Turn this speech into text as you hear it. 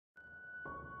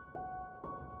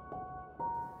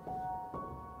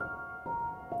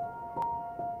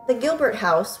The Gilbert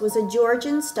House was a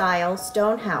Georgian-style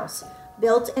stone house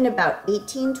built in about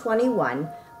 1821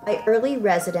 by early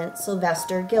resident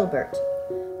Silvester Gilbert.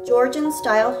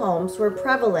 Georgian-style homes were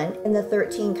prevalent in the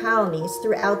 13 colonies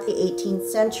throughout the 18th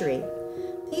century.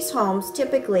 These homes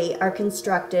typically are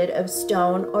constructed of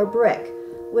stone or brick,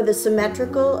 with a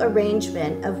symmetrical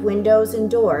arrangement of windows and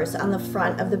doors on the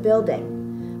front of the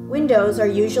building. Windows are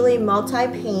usually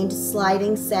multi-paned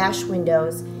sliding sash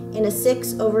windows in a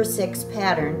 6/6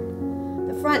 pattern.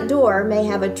 The front door may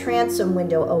have a transom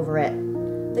window over it.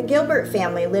 The Gilbert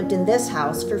family lived in this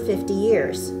house for 50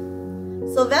 years.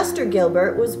 Silvester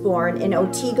Gilbert was born in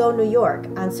Otsego, New York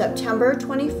on September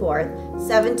 24,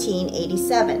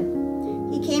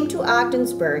 1787. He came to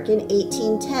Ogdensburg in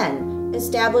 1810,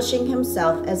 establishing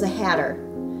himself as a hatter.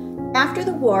 After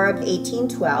the War of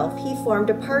 1812, he formed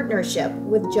a partnership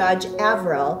with Judge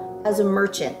Averill as a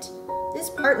merchant. This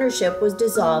partnership was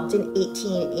dissolved in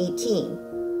 1818.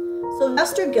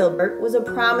 Silvester Gilbert was a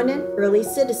prominent early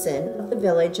citizen of the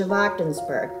village of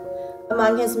Ogdensburg.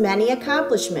 Among his many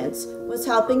accomplishments was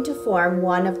helping to form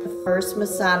one of the first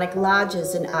Masonic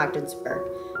lodges in Ogdensburg,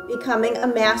 becoming a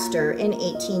master in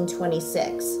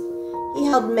 1826. He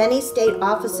held many state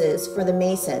offices for the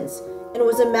Masons and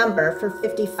was a member for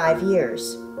 55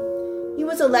 years. He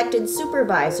was elected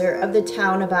supervisor of the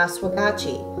town of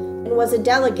Oswegatchie and was a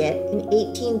delegate in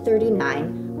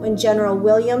 1839 when General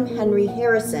William Henry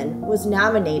Harrison was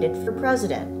nominated for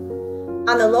president.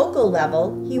 On the local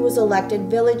level, he was elected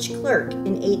village clerk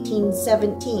in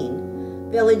 1817,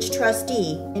 village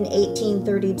trustee in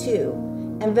 1832,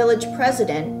 and village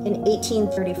president in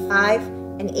 1835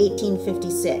 and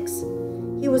 1856.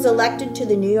 He was elected to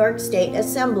the New York State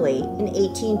Assembly in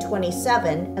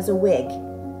 1827 as a Whig.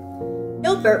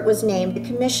 Gilbert was named the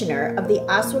commissioner of the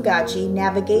Oswegatchie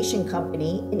Navigation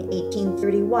Company in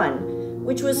 1831,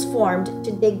 which was formed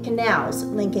to dig canals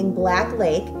linking Black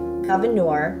Lake,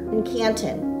 Gouverneur, and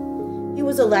Canton. He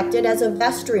was elected as a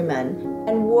vestryman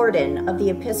and warden of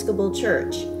the Episcopal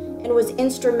Church and was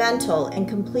instrumental in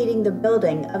completing the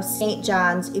building of St.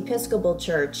 John's Episcopal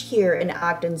Church here in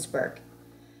Ogdensburg.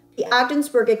 The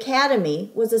Ogdensburg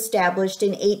Academy was established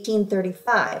in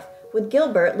 1835, with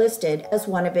Gilbert listed as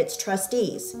one of its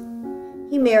trustees.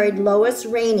 He married Lois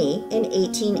Rainey in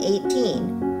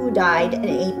 1818, who died in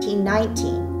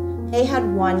 1819. They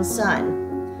had one son.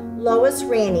 Lois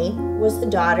Rainey was the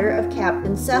daughter of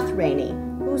Captain Seth Rainey,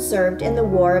 who served in the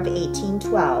War of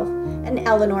 1812, and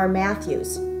Eleanor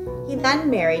Matthews. He then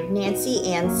married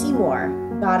Nancy Ann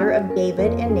Seymour, daughter of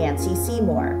David and Nancy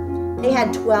Seymour. They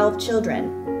had 12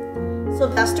 children.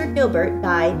 Silvester Gilbert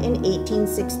died in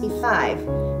 1865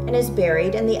 and is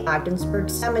buried in the Ogdensburg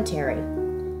Cemetery.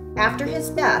 After his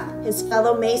death, his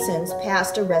fellow Masons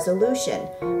passed a resolution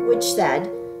which said,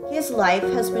 "His life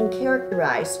has been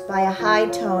characterized by a high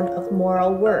tone of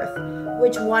moral worth,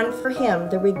 which won for him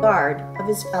the regard of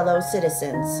his fellow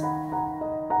citizens."